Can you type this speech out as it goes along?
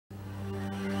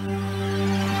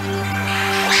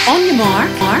On your mark,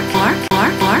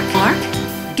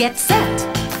 get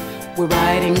set. We're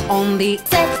riding on the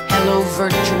set. Hello,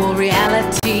 virtual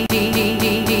reality.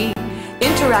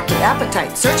 Interactive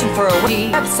appetite, searching for a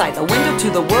website, a window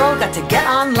to the world, got to get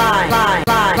online.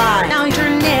 Now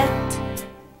internet.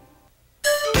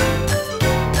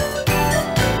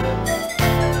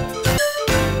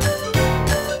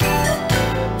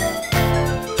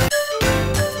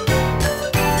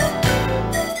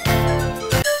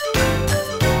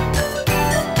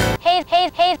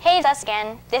 Hey, us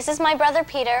again. This is my brother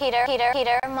Peter,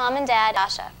 Mom and Dad,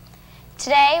 Asha.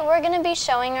 Today, we're going to be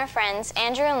showing our friends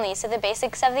Andrew and Lisa the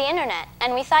basics of the internet,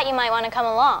 and we thought you might want to come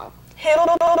along. Hey,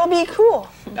 it'll be cool.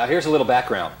 Now here's a little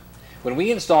background. When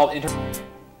we installed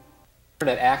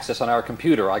internet access on our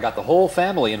computer, I got the whole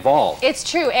family involved. It's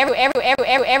true.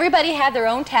 Everybody had their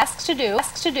own tasks to do.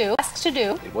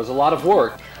 It was a lot of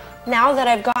work. Now that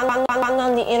I've gone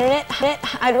on the internet,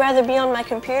 I'd rather be on my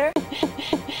computer.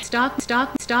 Stop.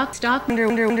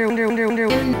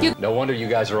 No wonder you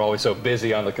guys are always so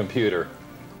busy on the computer.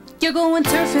 You're going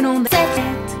surfing on the set.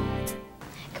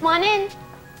 Come on in.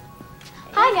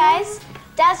 Hi, guys.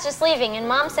 Dad's just leaving, and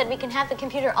Mom said we can have the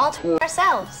computer all to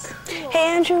ourselves.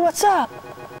 Hey, Andrew, what's up?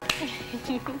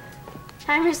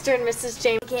 Hi, Mr. and Mrs.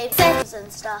 James. Games and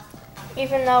stuff.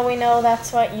 Even though we know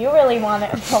that's what you really want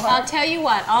it for. I'll tell you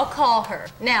what, I'll call her.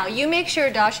 Now, you make sure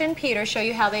Dasha and Peter show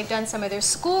you how they've done some of their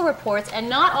school reports and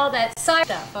not all that side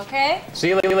stuff, okay? See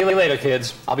you later,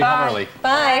 kids. I'll be home early.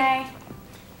 Bye.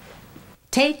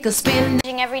 Take a spin.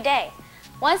 Every day.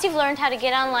 Once you've learned how to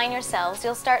get online yourselves,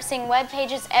 you'll start seeing web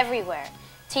pages everywhere.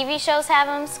 TV shows have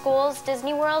them, schools,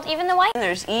 Disney World, even the White. And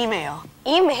there's email.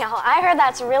 Email? I heard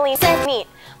that's really neat.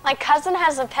 My cousin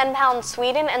has a pen pal in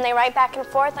Sweden, and they write back and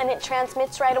forth, and it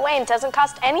transmits right away and doesn't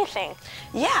cost anything.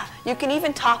 Yeah, you can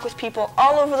even talk with people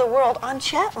all over the world on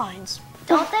chat lines.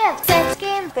 Don't they have sex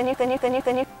games? Then you.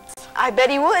 I bet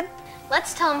he would.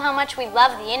 Let's tell him how much we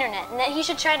love the internet and that he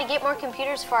should try to get more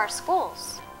computers for our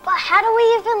schools. But how do we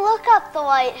even look up the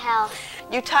White House?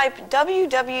 You type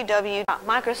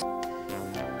www.microsoft.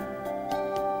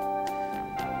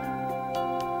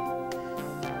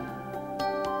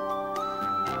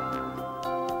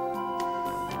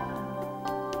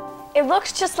 It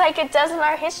looks just like it does in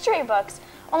our history books,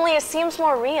 only it seems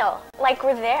more real, like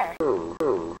we're there.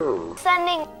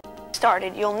 Sending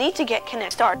Started, you'll need to get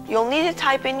connected. You'll need to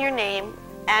type in your name,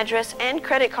 address, and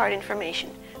credit card information.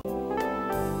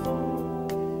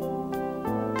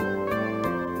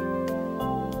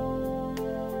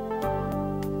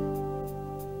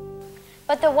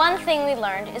 But the one thing we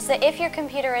learned is that if your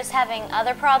computer is having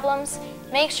other problems,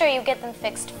 make sure you get them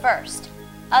fixed first.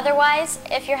 Otherwise,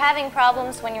 if you're having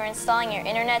problems when you're installing your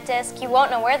internet disk, you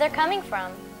won't know where they're coming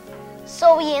from.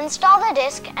 So we install the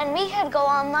disk and we could go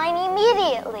online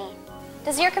immediately.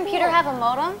 Does your computer have a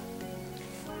modem?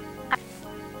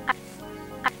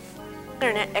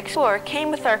 Internet Explorer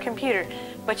came with our computer,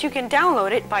 but you can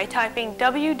download it by typing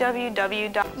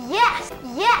www. Yes.